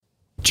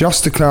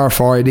Just to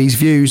clarify, these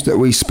views that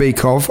we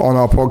speak of on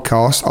our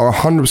podcast are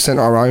 100%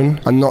 our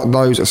own and not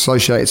those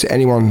associated to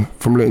anyone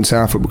from Luton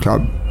Town Football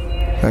Club.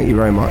 Thank you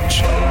very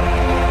much.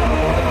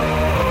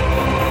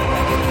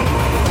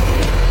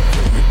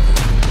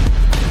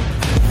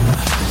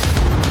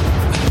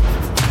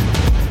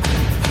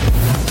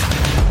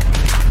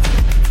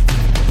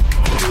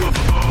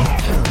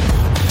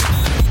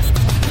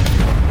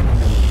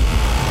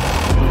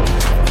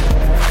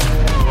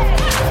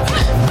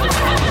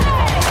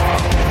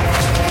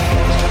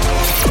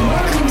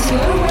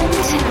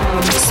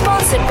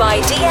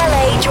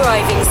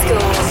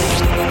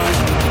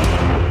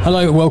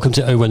 Hello and welcome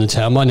to Over in the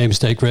Town. My name is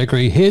Dave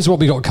Gregory. Here's what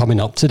we got coming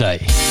up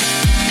today.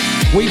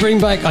 We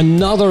bring back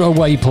another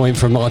away point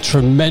from our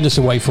tremendous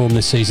away form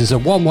this season. It's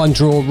a 1-1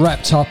 draw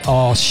wrapped up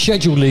our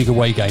scheduled league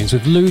away games,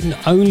 with Luton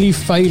only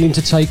failing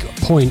to take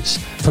points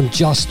from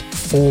just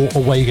 4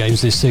 away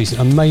games this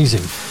season.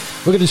 Amazing.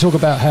 We're going to talk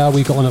about how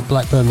we got on at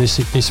Blackburn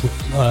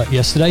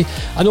yesterday,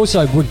 and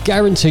also we're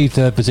guaranteed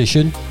third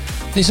position.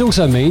 This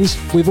also means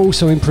we've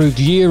also improved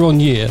year on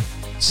year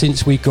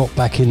since we got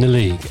back in the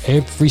league,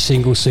 every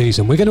single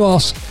season. We're going to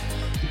ask,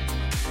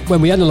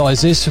 when we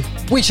analyse this,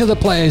 which of the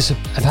players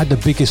have had the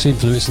biggest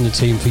influence in the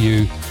team for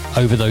you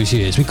over those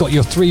years. We've got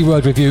your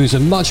 3-word reviews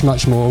and much,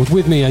 much more.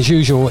 With me, as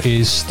usual,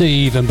 is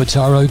Steve and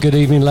Bottaro. Good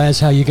evening, lads.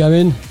 How you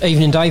going?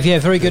 Evening, Dave. Yeah,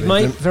 very good,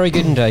 mate. Very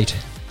good indeed.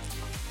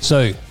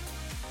 So,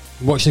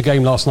 watched the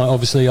game last night.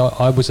 Obviously,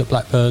 I was at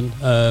Blackburn.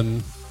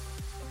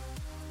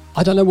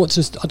 I don't know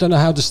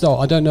how to start.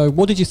 I don't know.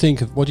 What did you think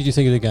of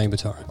the game,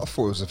 Bottaro? I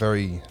thought it was a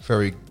very,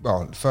 very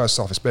well. First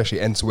off, especially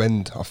end to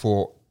end, I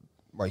thought,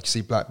 well, you can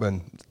see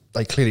Blackburn.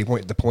 They clearly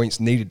wanted the points,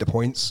 needed the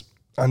points,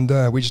 and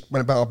we just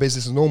went about our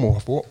business as normal. I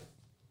thought.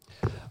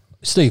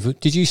 Steve,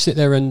 did you sit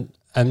there and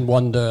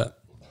wonder?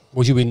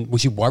 Was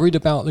you worried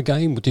about the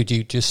game? Or did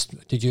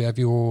you have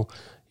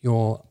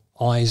your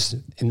eyes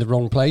in the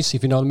wrong place?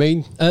 If you know what I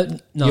mean?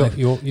 No,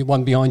 you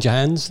one behind your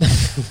hands.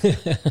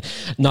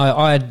 No,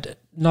 I had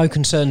no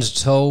concerns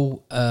at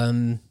all.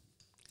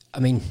 I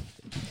mean,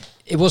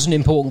 it was an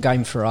important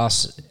game for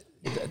us.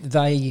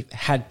 They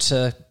had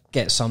to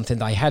get something.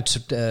 They had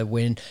to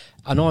win,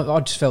 and I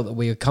just felt that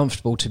we were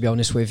comfortable. To be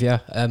honest with you,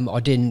 I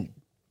didn't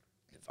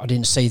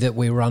see that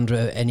we were under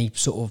any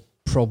sort of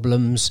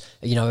problems.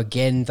 You know,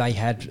 again, they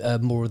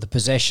had more of the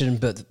possession,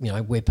 but you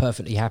know, we're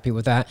perfectly happy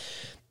with that.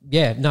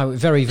 Yeah, no,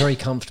 very, very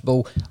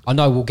comfortable. I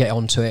know we'll get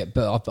onto it,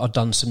 but I've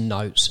done some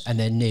notes, and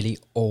they're nearly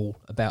all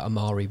about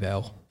Amari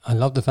Bell. I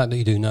love the fact that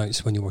you do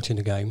notes when you're watching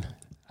the game.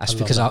 That's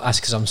because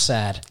I'm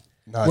sad.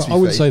 No, well, I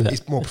wouldn't say that.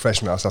 It's more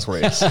professional. That's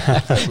what it is.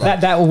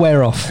 that will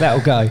wear off. That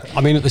will go.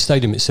 I mean, at the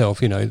stadium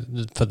itself, you know,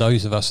 for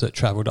those of us that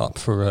travelled up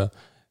for a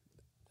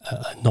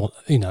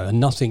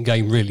nothing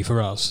game really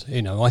for us.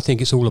 You know, I think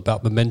it's all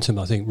about momentum.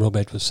 I think Rob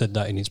Edwards said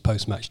that in his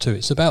post-match too.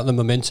 It's about the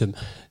momentum.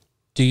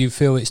 Do you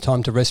feel it's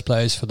time to rest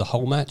players for the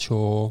whole match,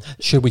 or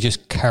should we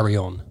just carry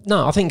on?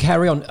 No, I think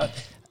carry on.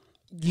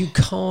 You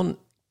can't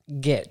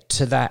get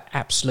to that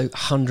absolute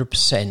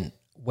 100%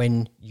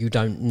 when you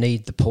don't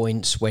need the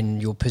points,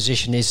 when your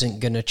position isn't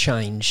going to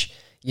change.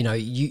 You know,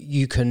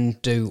 you can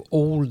do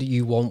all that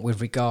you want with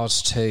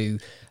regards to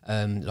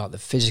like the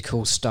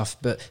physical stuff,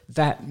 but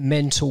that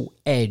mental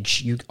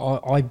edge,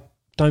 I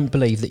don't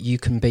believe that you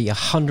can be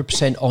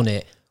 100% on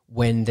it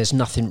when there's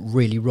nothing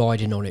really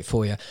riding on it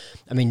for you.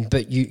 I mean,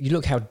 but you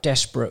look how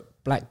desperate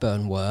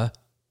Blackburn were,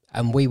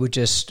 and we were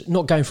just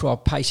not going through our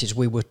paces.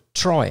 We were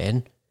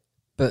trying,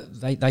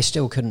 but they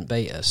still couldn't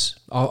beat us.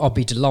 I'll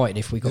be delighted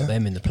if we got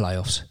them in the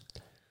playoffs.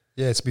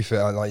 Yeah, to be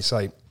fair, like you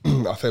say,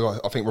 I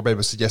think Rob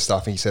Edwards said yesterday, I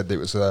think he said that it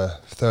was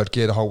third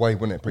gear the whole way,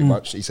 wasn't it, pretty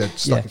much? He said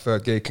stuck in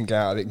third gear, can get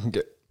out of it, can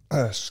get,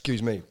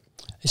 excuse me.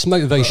 It's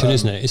motivation,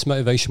 isn't it? It's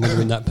motivation when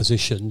you're in that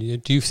position.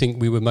 Do you think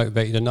we were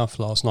motivated enough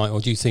last night,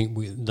 or do you think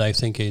they're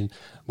thinking,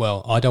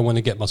 well, I don't want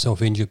to get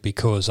myself injured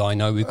because I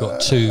know we've got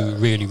 2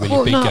 really,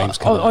 really big games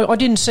coming? I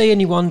didn't see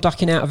anyone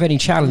ducking out of any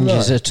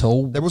challenges at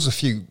all. There was a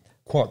few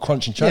quite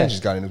crunching challenges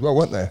going in as well,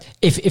 weren't there?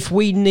 If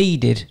we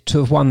needed to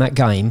have won that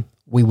game,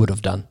 we would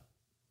have done,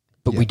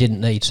 but we didn't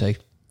need to.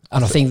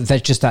 And I think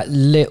there's just that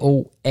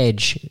little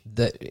edge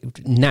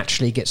that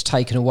naturally gets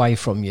taken away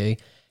from you.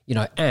 You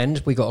know, and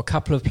we got a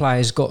couple of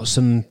players got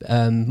some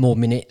more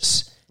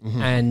minutes,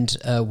 and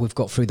we've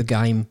got through the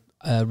game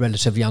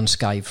relatively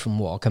unscathed from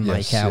what I can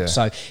make out.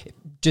 So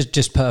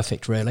just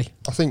perfect, really.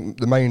 I think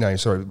the main aim.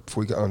 Sorry,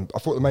 before we get on, I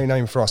thought the main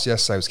aim for us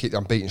yesterday was keep the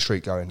unbeaten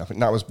streak going. I think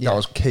that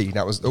was key.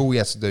 That was all we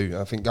had to do.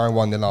 I think going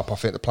 1-0 up, I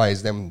think the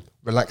players then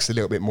relaxed a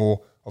little bit more.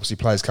 Obviously,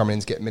 players coming in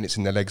to get minutes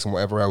in their legs and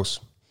whatever else.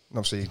 And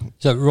obviously,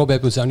 so Rob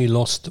Edwards only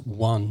lost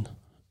 1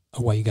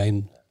 away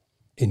game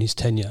in his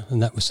tenure,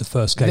 and that was the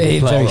first game. The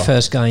very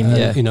first game,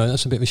 You know,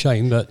 that's a bit of a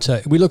shame, but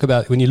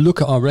when you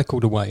look at our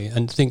record away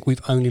and think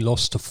we've only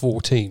lost to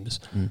 4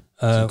 teams.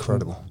 It's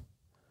incredible.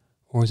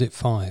 Or is it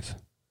 5?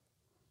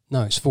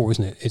 No, it's 4,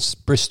 isn't it? It's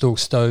Bristol,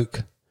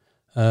 Stoke,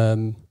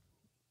 Watford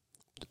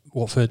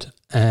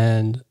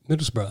and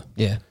Middlesbrough.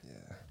 Yeah.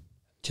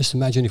 Just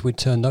imagine if we'd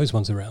turned those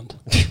ones around.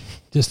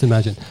 Just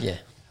imagine. Yeah.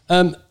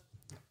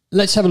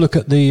 Let's have a look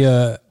at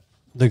the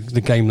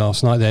the game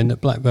last night then,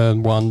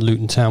 Blackburn won,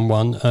 Luton Town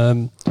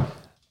won.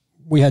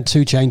 We had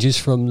 2 changes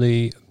from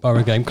the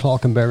Borough game,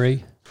 Clark and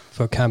Berry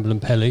for Campbell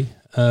and Pelly.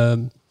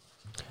 And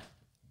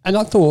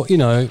I thought,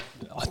 I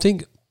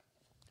think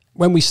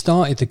when we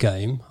started the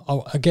game,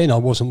 I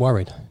wasn't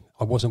worried.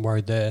 I wasn't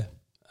worried there.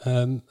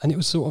 And it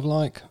was sort of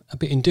like a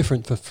bit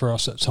indifferent for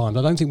us at times.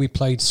 I don't think we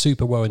played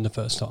super well in the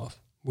first half.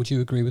 Would you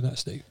agree with that,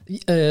 Steve?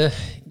 Yeah.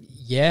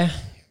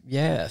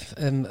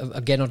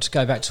 Again, I'll just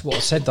go back to what I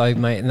said though,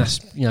 mate, and that's,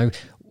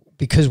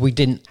 because we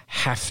didn't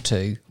have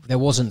to, there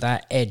wasn't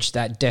that edge,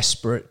 that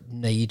desperate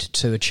need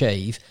to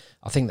achieve.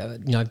 I think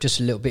that, just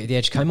a little bit of the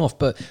edge came off,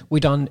 but we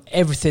done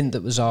everything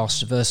that was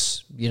asked of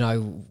us.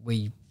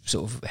 We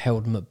sort of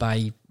held them at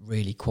bay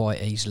really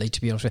quite easily,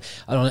 to be honest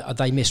with you.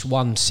 They missed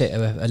one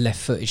sitter, a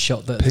left-footed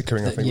shot that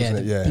Pickering, I think, wasn't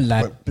it? Yeah.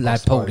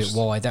 Lad pulled it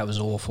wide. That was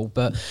awful.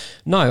 But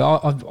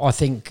no, I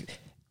think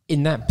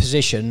in that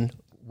position,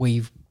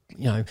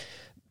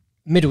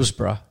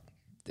 Middlesbrough,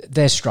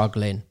 they're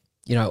struggling.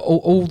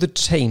 All the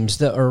teams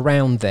that are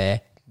around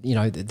there,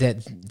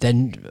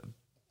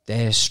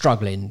 they're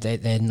struggling.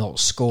 They're not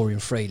scoring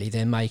freely.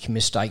 They're making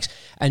mistakes.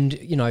 And,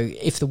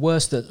 if the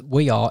worst that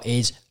we are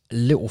is a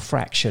little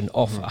fraction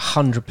off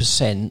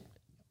 100%,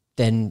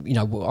 then,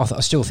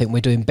 I still think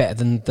we're doing better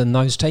than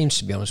those teams,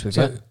 to be honest with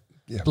you.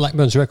 Yeah.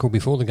 Blackburn's record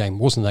before the game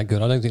wasn't that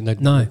good. I don't think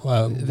they'd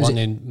won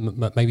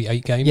in maybe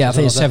 8 games. Yeah, I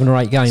think it's 7 or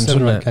 8 games,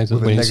 wasn't it?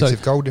 With a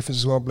negative goal difference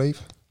as well, I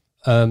believe.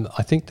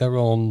 I think they're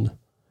on...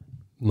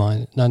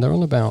 they're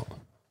on about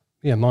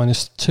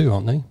 -2,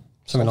 aren't they?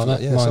 Something like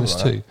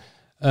that.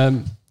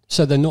 -2.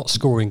 So they're not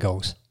scoring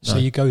goals. So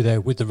you go there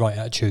with the right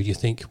attitude. You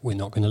think we're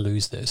not going to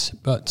lose this.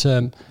 But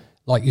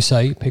like you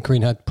say,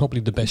 Pickering had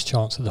probably the best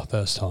chance of the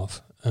first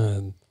half.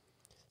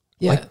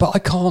 But I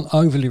can't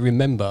overly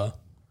remember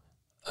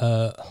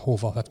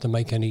Horvath have to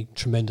make any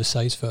tremendous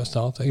saves first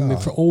half. I mean,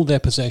 for all their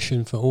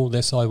possession, for all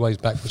their sideways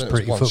back was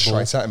pretty football.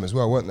 Straight at him as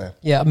well, weren't there?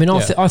 Yeah, I mean,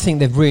 I think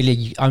they've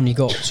really only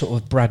got sort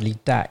of Bradley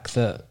Dack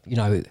that,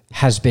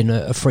 has been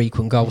a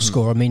frequent goal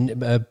scorer. I mean,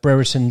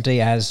 Brereton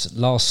Diaz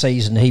last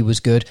season, he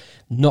was good.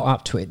 Not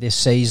up to it this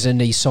season.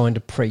 He signed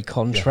a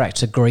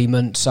pre-contract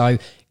agreement. So,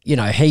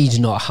 he's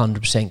not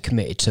 100%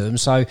 committed to him.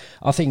 So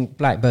I think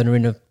Blackburn are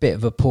in a bit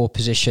of a poor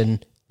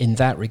position in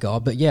that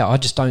regard. But I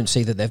just don't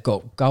see that they've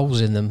got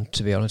goals in them,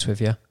 to be honest with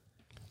you.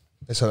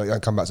 So they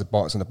don't come back to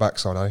bite us on the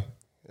backside, eh?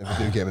 If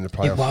we do get them in the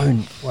playoff. It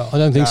won't. Well, I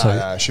don't think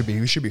so.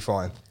 We should be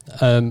fine.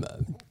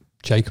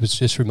 Jacob was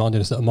just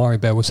reminding us that Amari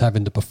Bell was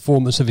having the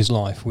performance of his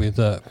life with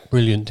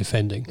brilliant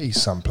defending.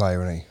 He's some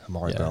player, isn't he,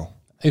 Amari Bell?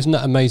 Isn't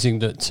that amazing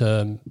that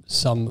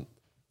some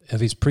of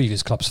his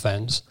previous club's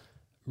fans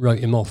wrote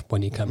him off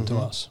when he came to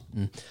us?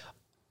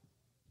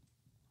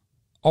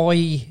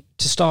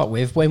 To start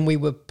with, when we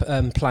were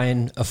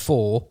playing a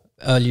 4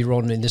 earlier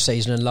on in the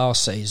season and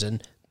last season,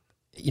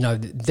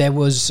 there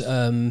was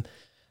a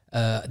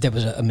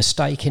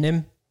mistake in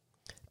him.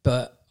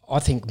 But I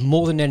think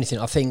more than anything,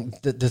 I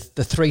think that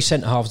the 3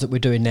 centre halves that we're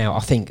doing now, I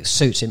think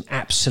suits him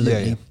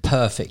absolutely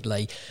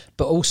perfectly.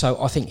 But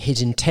also, I think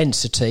his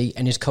intensity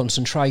and his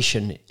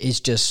concentration is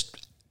just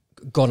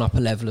gone up a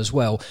level as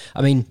well.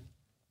 I mean,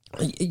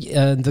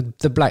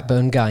 the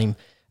Blackburn game,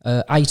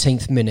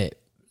 18th minute.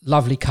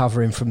 Lovely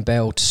covering from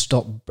Bell to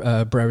stop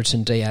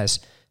Brereton Diaz.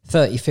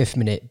 35th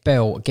minute,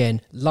 Bell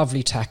again,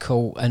 lovely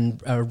tackle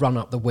and run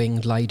up the wing,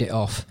 laid it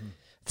off.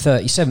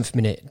 37th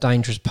minute,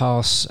 dangerous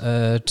pass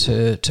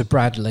to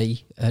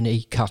Bradley and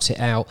he cut it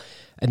out.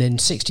 And then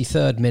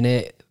 63rd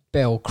minute,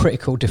 Bell,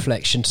 critical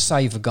deflection to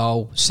save a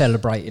goal,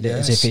 celebrated it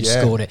as if he'd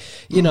scored it.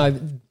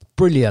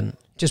 Brilliant,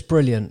 just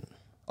brilliant.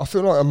 I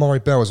feel like Amari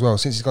Bell as well,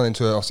 since he's gone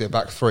into obviously a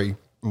back 3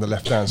 on the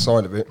left-hand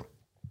side of it.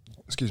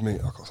 Excuse me,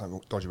 I've got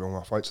something dodgy wrong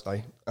with my throat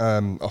today.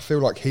 I feel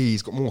like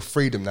he's got more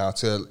freedom now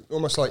to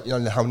almost like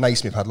how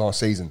Naismith had last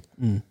season.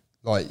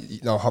 Like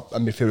a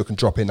midfielder can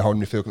drop in, the whole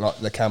midfielder, like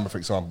the camera for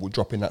example, will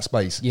drop in that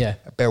space. Yeah,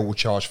 Bell will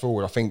charge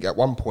forward. I think at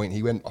one point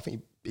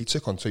he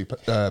took on 2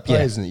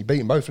 players and he beat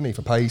them both, didn't he,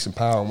 for pace and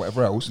power and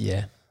whatever else.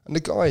 Yeah, and the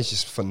guy is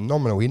just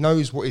phenomenal. He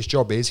knows what his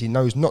job is. He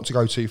knows not to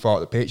go too far at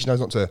the pitch. He knows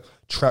not to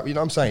trap. You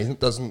know what I'm saying? He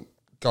doesn't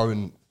go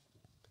and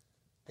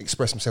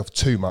express himself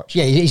too much.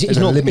 Yeah, he's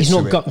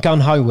not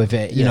gun-ho with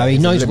it. He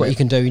knows what he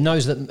can do. He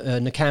knows that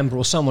Nakamba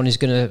or someone is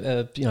going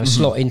to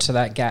slot into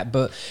that gap.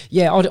 But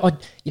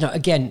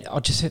I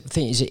just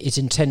think his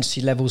intensity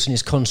levels and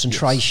his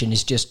concentration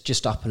is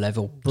just up a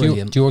level.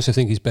 Brilliant. Do you also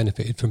think he's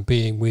benefited from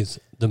being with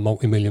the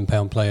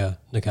multi-million-pound player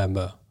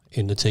Nakamba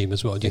in the team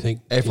as well? Do you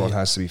think everyone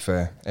has, to be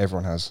fair?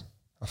 Everyone has.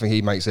 I think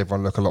he makes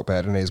everyone look a lot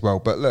better than he as well.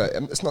 But look,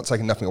 it's not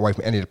taking nothing away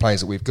from any of the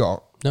players that we've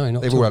got. No,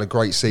 not they've all had a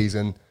great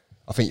season.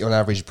 I think on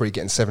average you're probably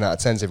getting 7 out of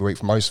 10s every week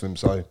for most of them.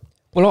 So,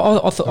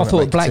 well, I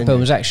thought Blackburn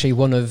was actually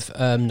one of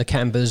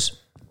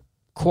Nakamba's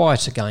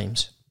quieter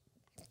games.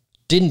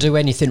 didn't do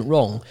anything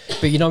wrong.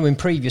 But, in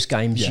previous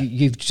games,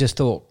 you've just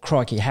thought,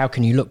 crikey, how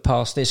can you look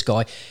past this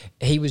guy?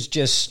 He was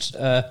just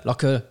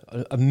like a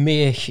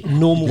mere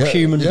normal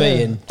human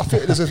being. I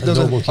think there's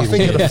I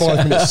think in a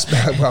 5 minutes,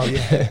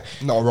 well,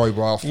 not a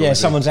robot.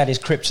 Someone's had his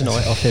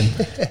kryptonite off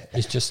him.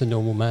 He's just a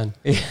normal man.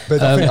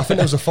 But I think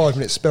there was a 5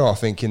 minute spell, I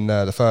think, in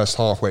the first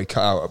half where he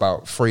cut out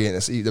about there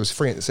was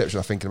 3 interceptions,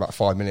 I think, in about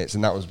 5 minutes,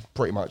 and that was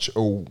pretty much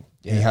all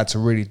he had to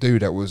really do.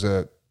 That was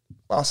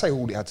I say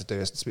all he had to do.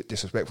 It's a bit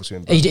disrespectful to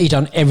him. He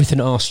done everything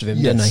asked of him,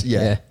 didn't he?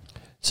 Yeah.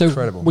 So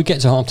incredible. We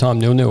get to half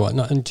time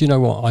 0-0, and do you know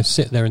what? I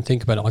sit there and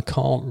think about it. I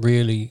can't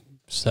really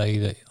say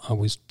that I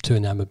was too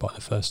enamoured by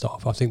the first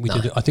half. I think we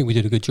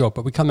did a good job,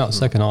 but we come out the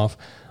second half,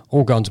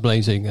 all guns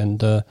blazing,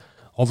 and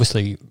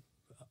obviously,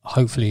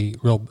 hopefully,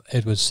 Rob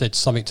Edwards said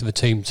something to the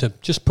team to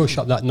just push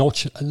up that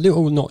notch, a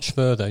little notch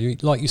further.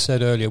 Like you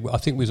said earlier, I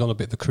think we was on a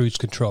bit of a cruise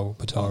control,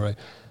 Bottaro.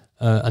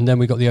 And then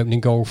we got the opening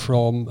goal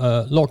from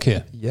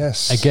Lockyer.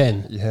 Yes.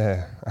 Again.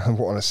 Yeah. And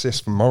what an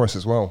assist from Morris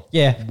as well.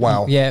 Yeah.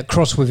 Wow. Yeah,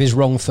 cross with his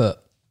wrong foot,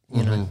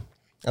 you know.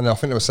 And I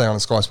think they were saying on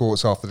Sky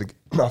Sports after the game,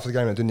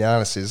 they're doing the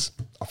analysis,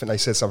 I think they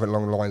said something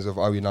along the lines of,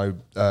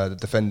 the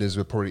defenders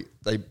were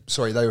they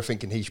were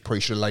thinking he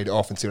probably should have laid it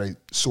off until they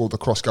saw the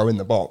cross go in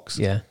the box.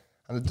 Yeah.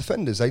 And the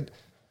defenders, maybe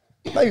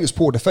it was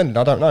poor defending,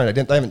 I don't know.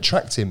 They haven't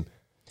tracked him.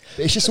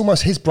 It's just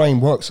almost his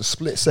brain works a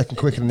split second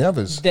quicker than the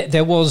others.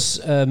 There was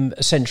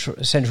a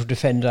central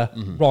defender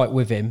right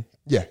with him.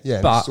 Yeah.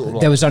 But sort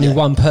of there was only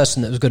one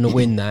person that was going to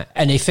win that.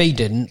 And if he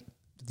didn't,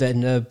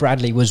 then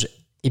Bradley was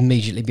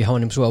immediately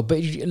behind him as well.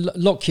 But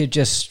Lockyer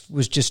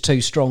was just too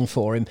strong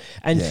for him.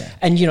 And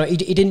he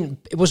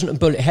didn't, it wasn't a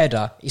bullet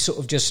header. He sort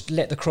of just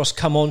let the cross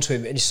come onto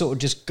him and he sort of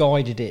just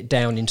guided it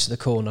down into the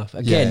corner.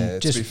 Again,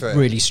 just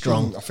really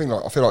strong. I feel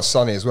like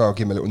Sonny as well,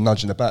 give him a little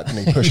nudge in the back,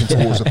 didn't he? Pushing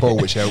towards the ball,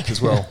 which helped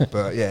as well.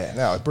 But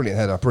brilliant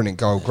header, brilliant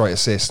goal, great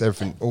assist,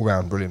 everything all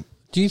round brilliant.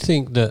 Do you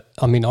think that,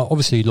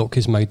 obviously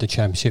Lockyer's made the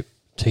championship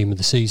team of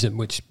the season,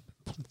 which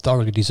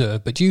thoroughly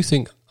deserved, but do you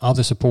think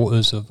other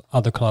supporters of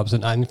other clubs,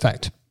 and in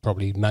fact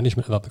probably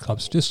management of other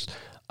clubs, just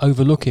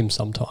overlook him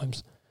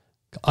sometimes?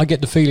 I get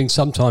the feeling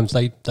sometimes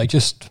they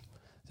just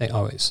think,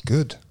 it's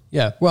good.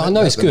 Yeah, well, I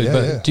know it's good,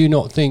 but do you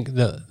not think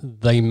that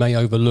they may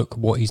overlook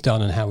what he's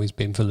done and how he's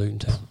been for Luton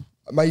Town?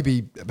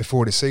 Maybe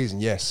before this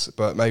season, yes,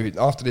 but maybe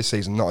after this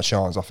season, not a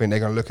chance. I think they're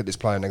going to look at this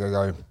player and they're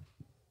going to go,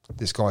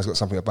 this guy's got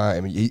something about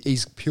him.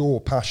 He's pure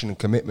passion and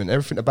commitment.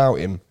 Everything about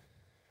him.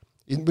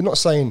 We're not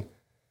saying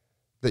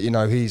that,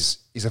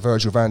 he's a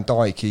Virgil van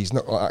Dijk. He's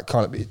not like that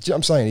kind of... Do you know what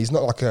I'm saying? He's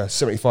not like a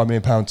 £75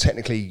 million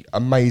technically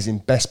amazing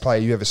best player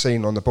you've ever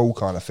seen on the ball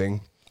kind of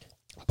thing.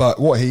 But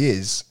what he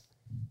is,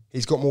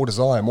 he's got more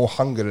desire, more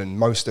hunger than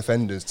most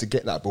defenders to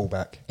get that ball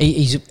back.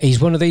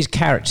 He's one of these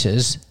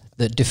characters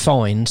that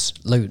defines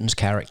Luton's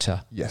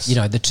character. Yes.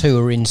 The two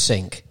are in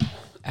sync.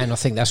 And I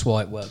think that's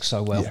why it works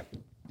so well.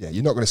 Yeah,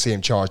 you're not going to see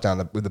him charge down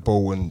with the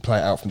ball and play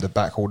it out from the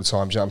back all the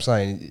time. Do you know what I'm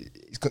saying?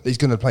 He's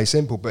going to play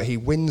simple, but he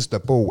wins the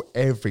ball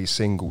every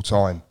single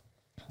time.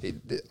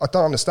 I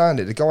don't understand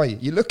it. The guy,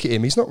 you look at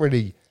him, he's not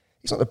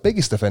the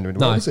biggest defender in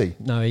the world, is he?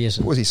 No, he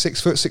isn't. What is he,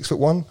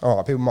 6'1"? All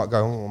right, people might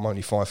go, I'm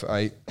only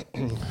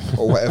 5'8",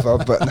 or whatever,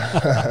 but...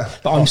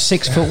 but I'm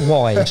 6 foot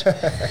wide.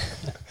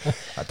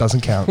 That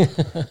doesn't count.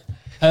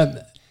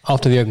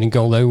 After the opening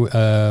goal,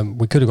 though,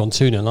 we could have gone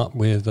 2-0 up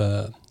with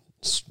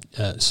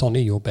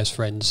Sonny, your best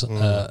friend's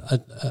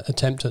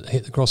attempt to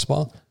hit the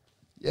crossbar.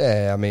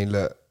 Yeah,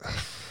 look...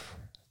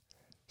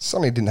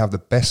 Sonny didn't have the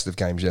best of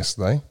games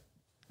yesterday,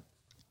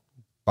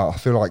 but I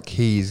feel like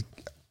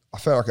I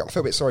feel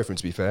a bit sorry for him,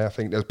 to be fair. I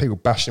think there's people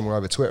bashing him all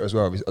over Twitter as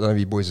well. I don't know if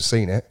you boys have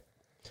seen it.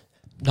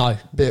 No.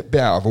 Bit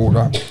out of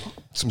order.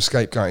 Some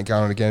scapegoating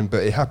going on again,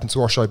 but it happened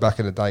to Osho back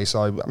in the day.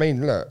 So,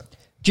 look.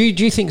 Do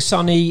you think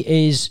Sonny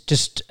is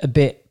just a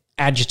bit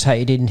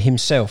agitated in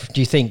himself?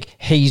 Do you think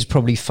he's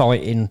probably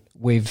fighting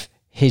with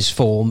his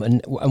form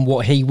and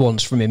what he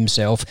wants from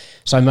himself,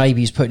 so maybe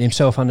he's putting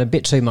himself under a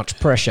bit too much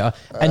pressure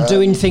and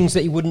doing things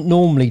that he wouldn't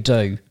normally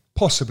do?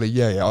 Possibly,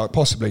 yeah,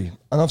 possibly.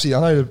 And obviously,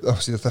 I know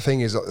the thing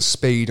is like the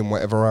speed and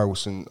whatever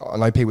else, and I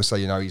know people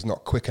say, he's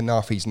not quick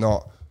enough, he's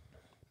not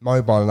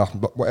mobile enough,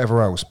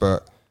 whatever else,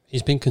 but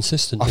he's been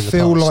consistent. I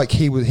feel like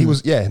he was he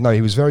was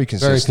very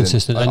consistent. Very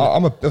consistent.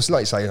 I'm like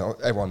you say,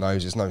 everyone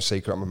knows, it's no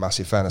secret, I'm a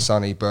massive fan of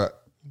Sonny, but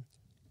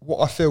what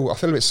I feel a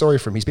bit sorry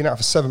for him. He's been out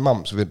for 7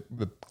 months with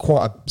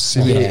quite a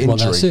severe injury. Well,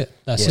 that's it.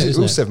 It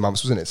was 7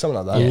 months, wasn't it?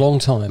 Something like that. A long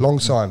time. Long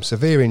time.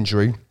 Severe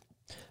injury.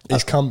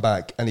 He's come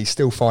back and he's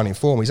still finding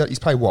form. He's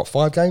played,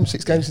 5 games,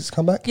 6 games since he's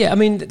come back? Yeah,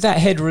 that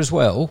header as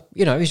well,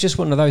 it's just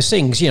one of those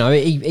things. He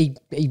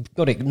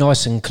got it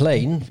nice and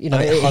clean. It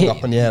hung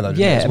up in the air, though.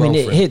 Yeah,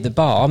 it hit the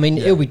bar.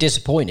 He'll be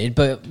disappointed,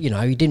 but, he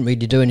didn't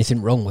really do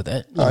anything wrong with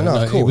it. No, of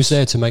course. He was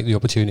there to make the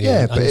opportunity.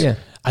 Yeah,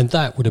 and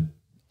that would have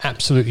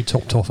absolutely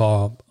topped off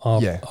our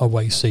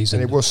away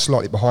season. And it was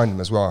slightly behind them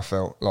as well, I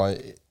felt. Like,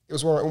 it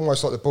was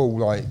almost like the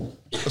ball,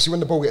 obviously when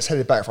the ball gets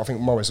headed back, I think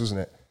Morris,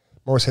 wasn't it?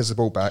 Morris heads the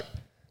ball back.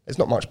 There's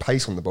not much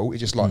pace on the ball. He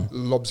just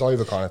lobs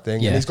over kind of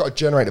thing. Yeah. And he's got to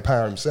generate the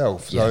power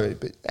himself. So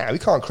we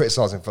can't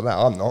criticise him for that.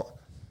 I'm not.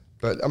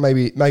 But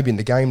maybe in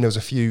the game there was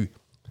a few,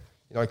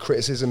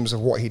 criticisms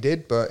of what he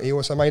did, but he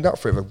also made up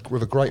for it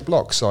with a great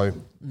block. So,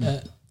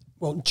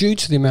 well, due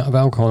to the amount of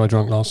alcohol I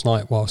drank last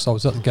night whilst I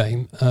was at the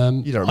game,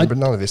 you don't remember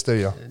none of this, do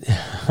you?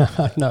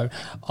 No,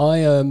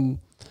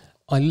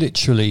 I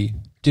literally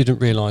didn't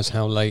realise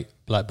how late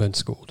Blackburn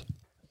scored.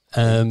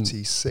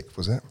 86th,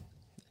 was it?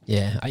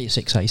 Yeah,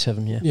 86,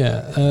 87, yeah.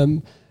 Yeah,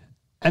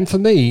 and for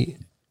me,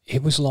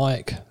 it was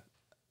like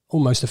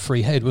almost a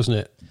free head, wasn't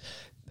it?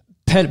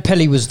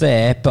 Pelly was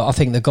there, but I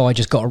think the guy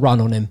just got a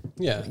run on him.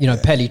 Yeah,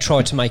 Pelly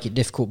tried to make it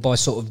difficult by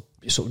sort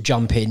of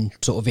jumping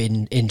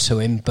into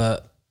him,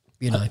 but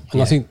and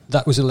I think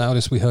that was the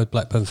loudest we heard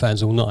Blackburn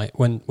fans all night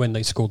when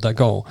they scored that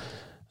goal.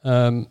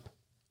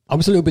 I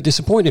was a little bit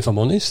disappointed, if I'm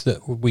honest,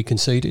 that we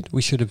conceded.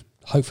 We should have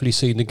hopefully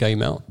seen the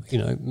game out.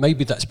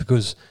 Maybe that's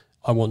because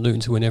I want Luton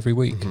to win every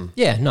week. Mm-hmm.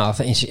 Yeah, no, I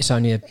think it's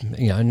only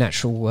a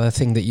natural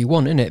thing that you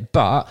want, isn't it?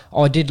 But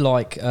I did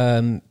like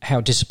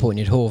how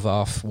disappointed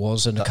Horvath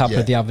was and a couple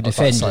of the other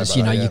defenders.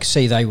 You could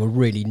see they were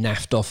really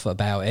naffed off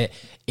about it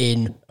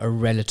in a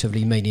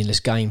relatively meaningless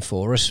game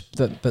for us,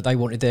 but they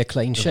wanted their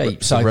clean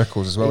sheet. So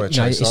records as well.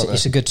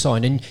 It's a good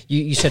sign. And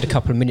you said a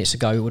couple of minutes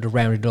ago it would have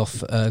rounded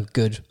off a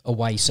good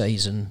away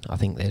season. I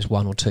think there's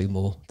one or two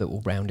more that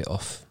will round it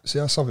off. See,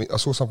 I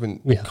saw something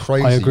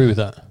crazy. I agree with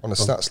that. On the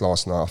stats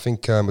last night, I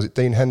think was it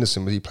Dean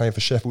Henderson? Was he playing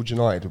for Sheffield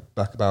United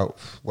back about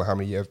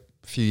a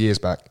few years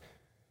back?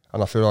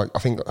 And I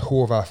think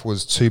Horvath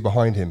was 2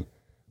 behind him,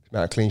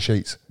 amount of clean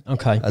sheets.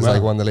 Okay, they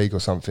won the league or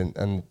something.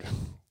 And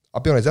I'll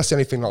be honest, that's the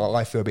only thing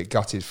I feel a bit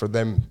gutted for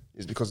them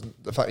is because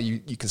the fact that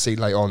you can see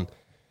late on,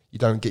 you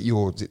don't get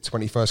your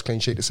 21st clean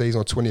sheet of the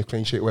season or 20th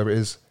clean sheet, wherever it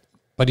is.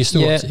 But he's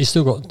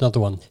still got another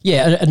one.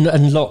 Yeah, and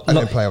then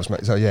playoffs,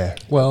 mate. So yeah.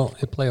 Well,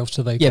 the playoffs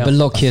today. Yeah, but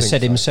Lockyer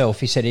said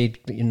himself. He said he's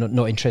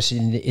not interested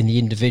in the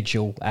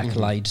individual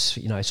accolades.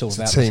 Mm-hmm. It's all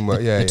about teamwork.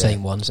 The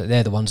team ones.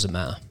 They're the ones that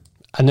matter.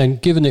 And then,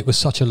 given it was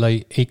such a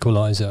late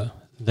equaliser,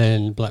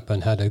 then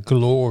Blackburn had a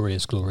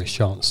glorious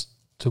chance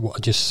to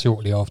just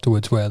shortly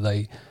afterwards, where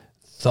they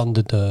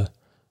thundered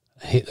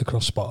hit the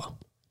crossbar.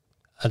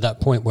 At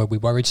that point, were we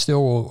worried still,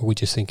 or were we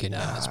just thinking,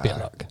 it's a bit of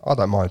luck? I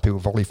don't mind people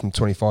volley from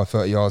 25,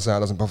 30 yards out. It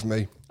doesn't bother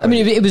me. I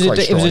mean, it was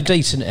a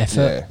decent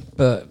effort,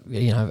 but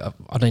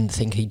I didn't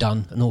think he'd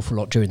done an awful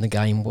lot during the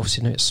game. What's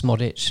in it,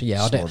 Smodic?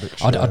 Yeah,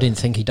 I didn't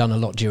think he'd done a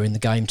lot during the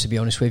game. To be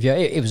honest with you,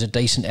 it was a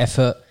decent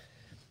effort.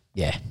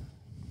 Yeah.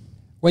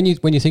 When you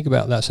think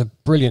about that, that's a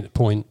brilliant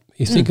point.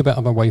 You think about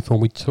an away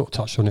form. We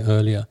touched on it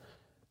earlier.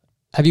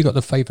 Have you got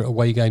the favourite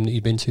away game that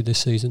you've been to this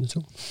season at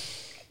all?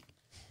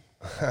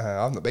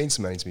 I've not been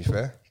to many, to be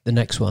fair. The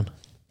next one.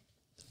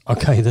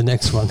 Okay, the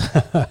next one.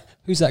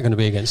 Who's that going to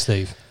be against,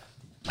 Steve?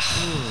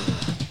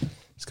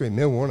 It's going to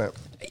be Millwall, isn't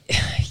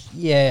it?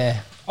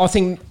 Yeah. I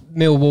think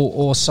Millwall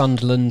or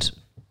Sunderland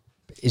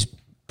is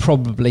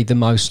probably the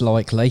most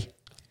likely.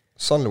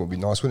 Sunderland would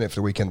be nice, wouldn't it,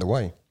 for the weekend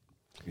away,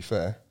 to be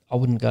fair? I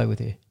wouldn't go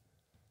with you.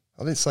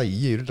 I didn't say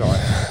you, did I?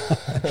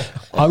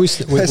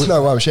 There's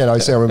no way I'm sharing. I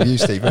say I remember you,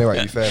 Steve. Anyway,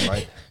 to be fair,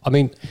 mate. I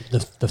mean, the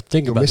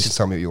thing your about missus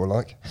tell me what you're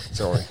like.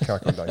 Sorry,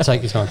 can't come down.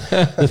 Take your time.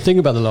 The thing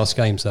about the last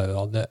games, though,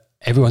 are that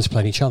everyone's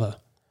playing each other.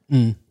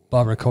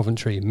 Borough,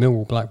 Coventry,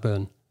 Millwall,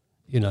 Blackburn.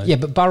 Yeah,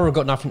 but Borough have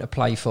got nothing to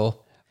play for.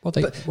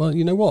 Well,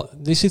 you know what?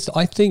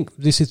 I think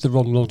this is the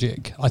wrong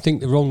logic. I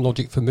think the wrong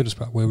logic for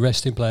Middlesbrough. We're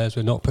resting players.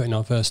 We're not putting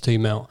our first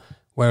team out.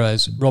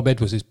 Whereas Rob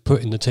Edwards is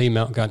putting the team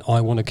out, going,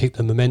 "I want to keep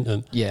the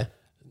momentum." Yeah.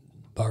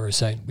 Borough is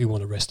saying we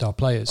want to rest our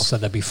players so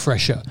they'll be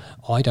fresher.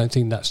 I don't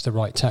think that's the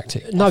right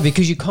tactic. No,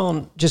 because you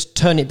can't just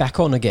turn it back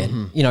on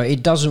again.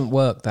 It doesn't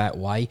work that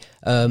way.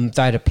 They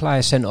had a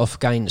player sent off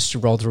against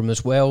Rotherham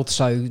as well,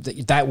 so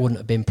that wouldn't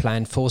have been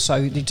planned for.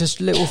 So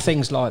just little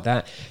things like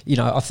that.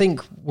 I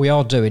think we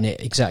are doing it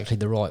exactly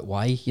the right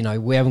way.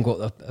 We haven't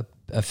got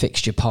a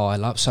fixture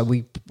pile up, so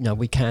we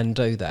can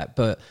do that.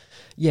 But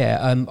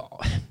yeah,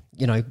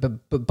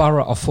 but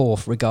Borough are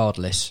fourth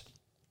regardless.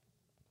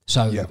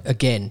 So,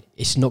 again,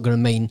 it's not going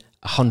to mean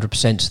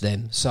 100% to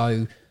them.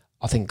 So,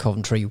 I think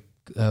Coventry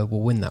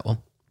will win that one.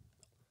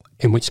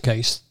 In which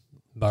case,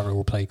 Borough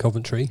will play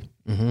Coventry.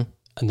 Mm-hmm.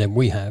 And then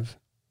we have...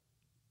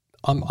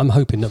 I'm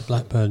hoping that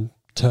Blackburn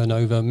turn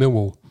over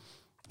Millwall,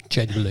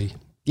 generally.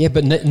 Yeah,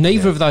 but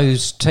neither of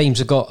those teams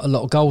have got a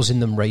lot of goals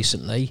in them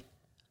recently.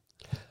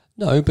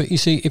 No, but you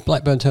see, if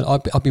Blackburn turn...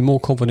 I'd be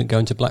more confident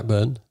going to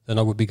Blackburn than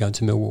I would be going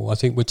to Millwall. I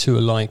think we're too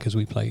alike as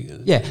we play...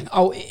 Yeah.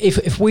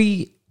 If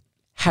we...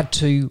 had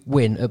to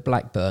win at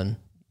Blackburn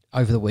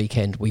over the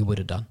weekend, we would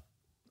have done.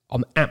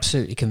 I'm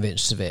absolutely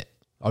convinced of it.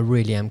 I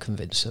really am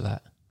convinced of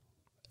that.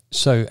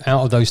 So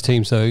out of those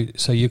teams, though,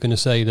 so you're going to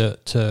say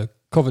that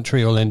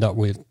Coventry will end up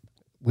with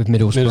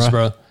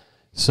Middlesbrough.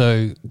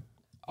 So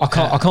I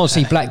can't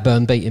see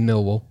Blackburn beating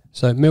Millwall.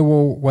 So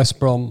Millwall, West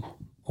Brom,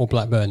 or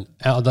Blackburn.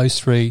 Out of those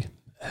three,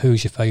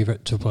 who's your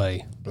favourite to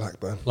play?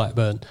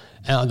 Blackburn.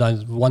 Out of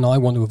those, one I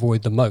want to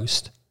avoid the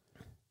most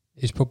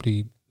is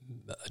probably.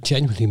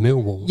 Genuinely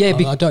Millwall. Yeah,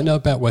 I don't know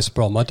about West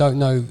Brom. I don't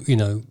know,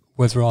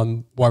 whether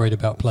I'm worried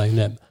about playing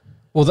them.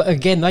 Well,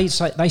 again, they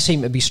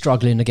seem to be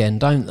struggling again,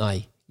 don't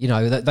they? You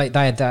know, they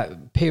had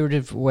that period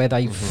of where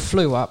they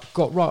flew up,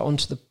 got right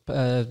onto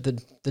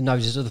the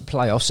noses of the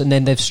playoffs, and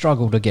then they've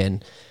struggled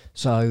again.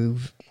 So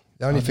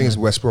the only thing is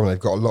West Brom, they've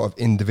got a lot of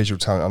individual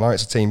talent. I know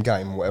it's a team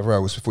game and whatever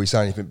else before you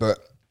say anything, but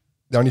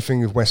the only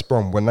thing with West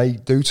Brom, when they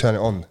do turn it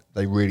on,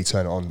 they really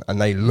turn it on,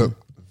 and they look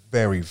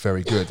very,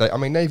 very good. They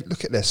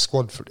look at their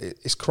squad;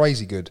 it's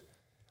crazy good.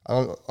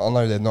 I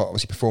know they're not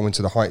obviously performing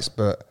to the heights,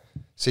 but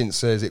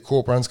since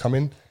Corbrand's come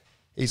in,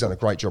 he's done a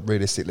great job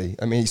realistically.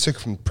 I mean, he took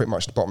it from pretty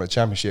much the bottom of the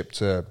Championship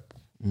to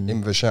in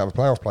with a shout of a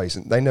playoff place,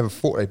 and they never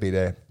thought they'd be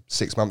there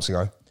 6 months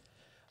ago.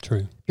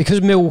 True.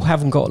 Because Mill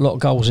haven't got a lot of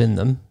goals in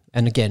them,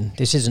 and again,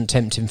 this isn't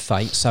tempting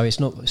fate, so it's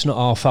not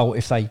our fault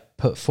if they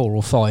put 4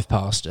 or 5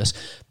 past us.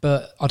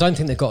 But I don't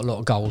think they've got a lot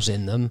of goals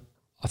in them.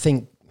 I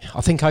think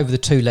over the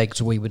 2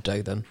 legs we would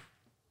do them.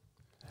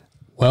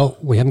 Well,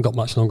 we haven't got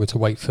much longer to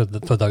wait for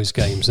those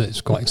games.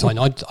 It's quite exciting.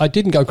 I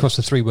didn't go across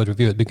the 3-word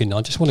review at the beginning.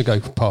 I just want to go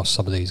past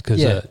some of these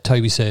because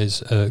Toby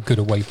says good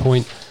away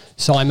point.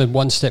 Simon,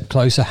 1 step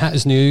closer.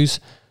 Hatters News,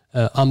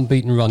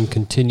 unbeaten run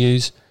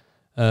continues.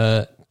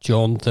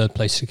 John, 3rd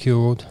place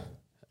secured.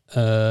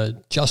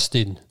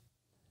 Justin,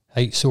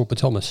 hates Sorba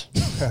Thomas.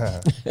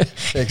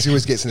 Because he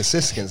always gets an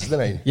assist against,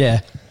 doesn't he?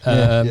 Yeah.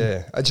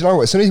 Do you know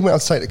what? As soon as he went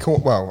out to take the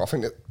corner, well, I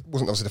think that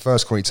wasn't obviously the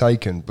first corner he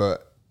taken,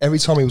 but every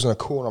time he was on a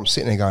corner, I'm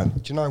sitting there going,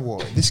 do you know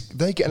what?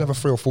 They get another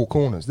 3 or 4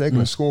 corners. They're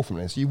going to score from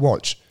this. You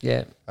watch.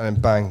 Yeah. And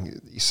then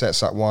bang, he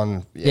sets up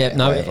one.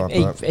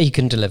 He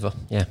can deliver.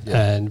 Yeah.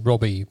 And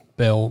Robbie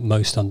Bell,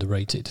 most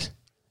underrated,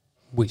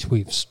 which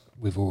we've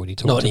already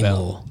talked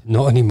about.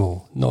 Not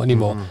anymore.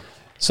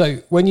 So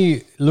when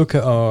you look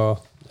at our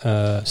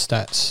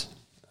stats,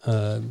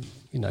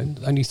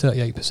 only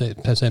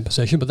 38%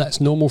 possession, but that's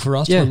normal for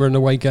us when we're in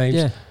away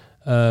games.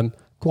 Yeah.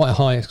 Quite a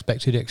high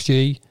expected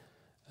XG.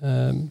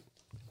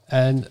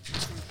 And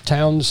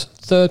Town's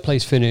 3rd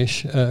place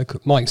finish,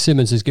 Mike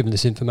Simmons has given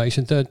this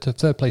information,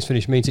 third place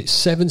finish means it's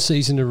 7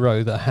 seasons in a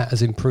row that Hat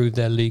has improved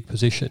their league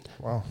position.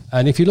 Wow.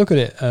 And if you look at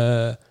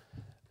it,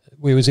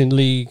 we was in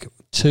League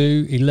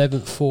 2,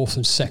 11th, 4th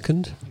and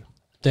 2nd,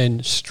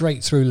 then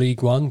straight through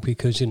League 1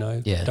 because, don't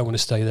want to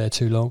stay there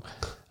too long,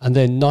 and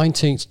then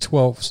 19th,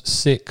 12th,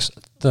 6th,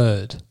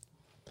 3rd.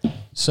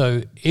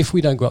 So if we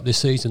don't go up this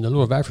season, the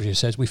law of averages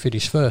says we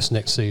finish 1st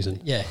next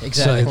season. Yeah,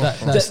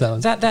 exactly. So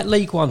that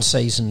League 1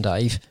 season,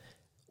 Dave,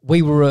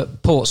 we were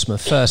at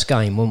Portsmouth first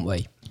game, weren't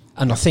we?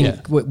 And I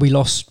think we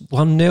lost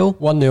 1-0.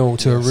 1-0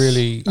 to a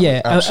really...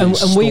 Yeah,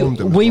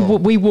 and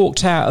we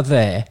walked out of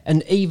there,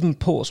 and even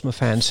Portsmouth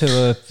fans who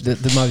are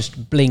the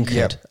most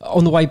blinkered,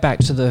 on the way back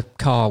to the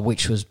car,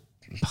 which was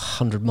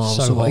 100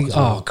 miles away.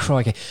 Oh,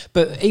 crikey.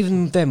 But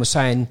even them were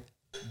saying...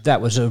 that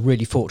was a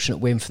really fortunate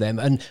win for them.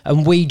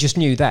 And we just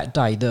knew that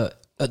day that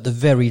at the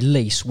very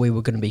least we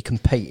were going to be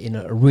competing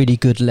at a really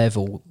good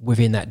level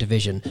within that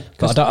division.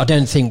 But I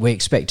don't think we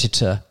expected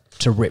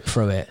to rip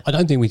through it. I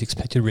don't think we'd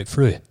expected to rip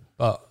through it.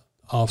 But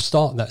our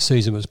start that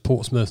season was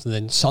Portsmouth and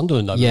then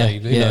Sunderland, I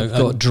believe.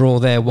 Got a draw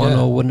there,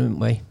 1-1, wouldn't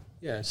we?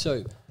 Yeah,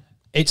 so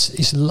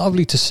it's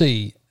lovely to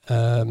see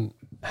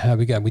how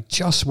we go. We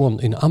just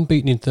want, in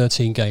unbeaten in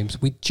 13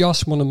 games, we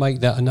just want to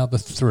make that another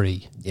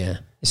 3. Yeah.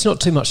 It's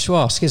not too much to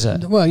ask, is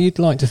it? Well, you'd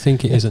like to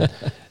think it isn't.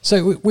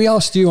 So we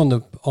asked you on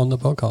the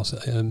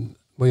podcast.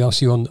 We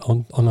asked you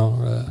on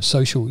our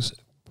socials,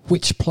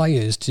 which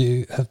players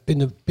have been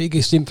the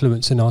biggest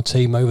influence in our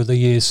team over the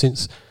years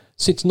since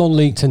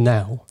non-league to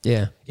now?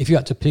 Yeah. If you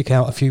had to pick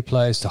out a few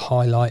players to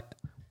highlight,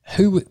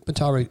 who would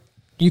Bottaro?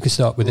 You can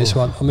start with this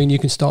one. I mean, you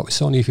can start with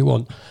Sonny if you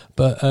want,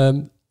 but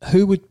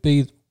who would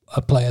be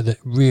a player that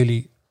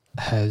really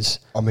has?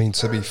 I mean,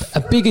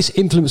 a biggest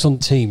influence on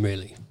the team,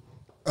 really.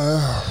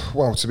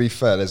 Well, to be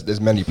fair, there's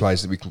many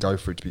players that we can go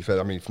through, to be fair.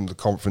 I mean, from the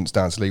conference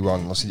down to League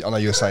 1. I know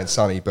you're saying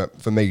Sonny, but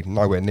for me,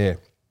 nowhere near.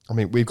 I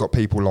mean, we've got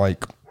people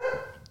like...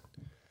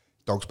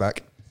 Dog's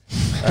back.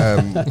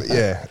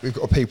 We've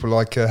got people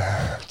like...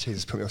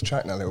 Jesus, put me off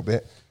track now a little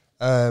bit.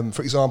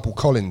 For example,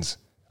 Collins.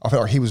 I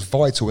felt like he was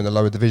vital in the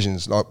lower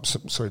divisions.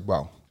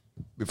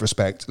 With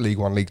respect, League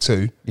 1, League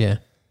 2. Yeah.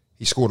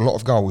 He scored a lot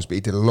of goals, but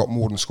he did a lot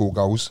more than score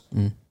goals.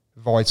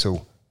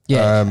 Vital.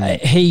 Yeah,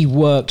 he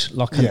worked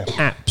like an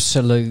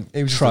absolute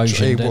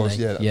Trojan. He was,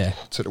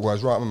 took the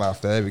words right out of my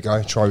mouth there. There we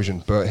go,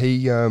 Trojan. But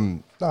he,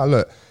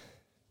 look,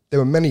 there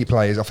were many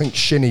players. I think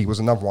Shinnie was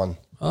another one.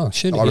 Oh,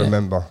 Shinnie, I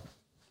remember.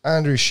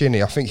 Andrew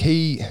Shinnie, I think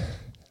he,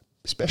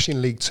 especially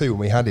in League 2 when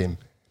we had him,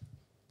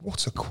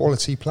 what a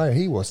quality player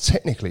he was.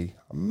 Technically,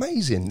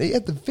 amazing. He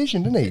had the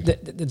vision, didn't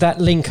he? That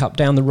link up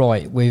down the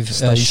right with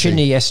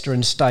Shinnie, Esther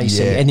and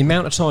Stacey, and the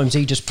amount of times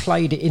he just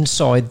played it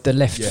inside the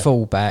left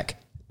full-back,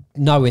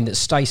 knowing that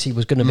Stacey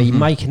was going to be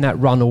making that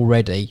run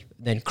already,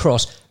 then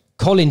cross.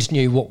 Collins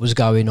knew what was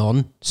going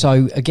on,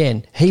 so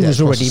again, he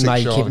was already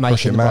making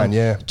the run.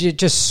 Yeah.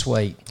 Just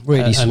sweet,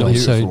 really sweet. And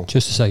also,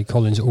 just to say,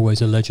 Collins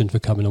always a legend for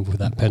coming on with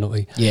that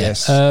penalty.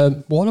 Yes.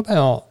 What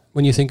about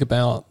when you think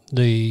about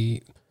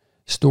the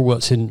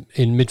stalwarts in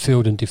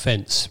midfield and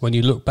defence? When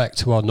you look back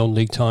to our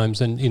non-league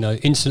times, and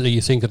instantly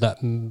you think of that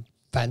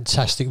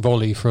fantastic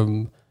volley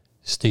from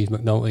Steve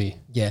McNulty.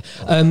 Yeah.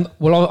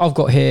 Well, I've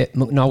got here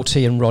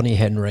McNulty and Ronnie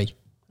Henry.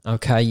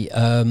 Okay.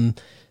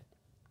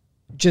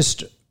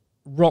 Just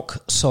rock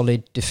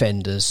solid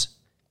defenders.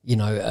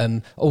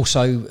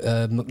 Also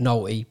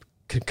McNulty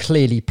could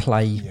clearly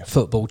play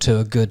football to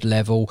a good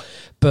level,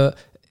 but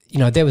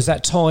there was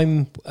that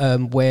time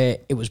where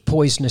it was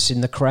poisonous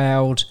in the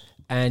crowd,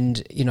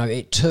 and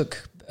it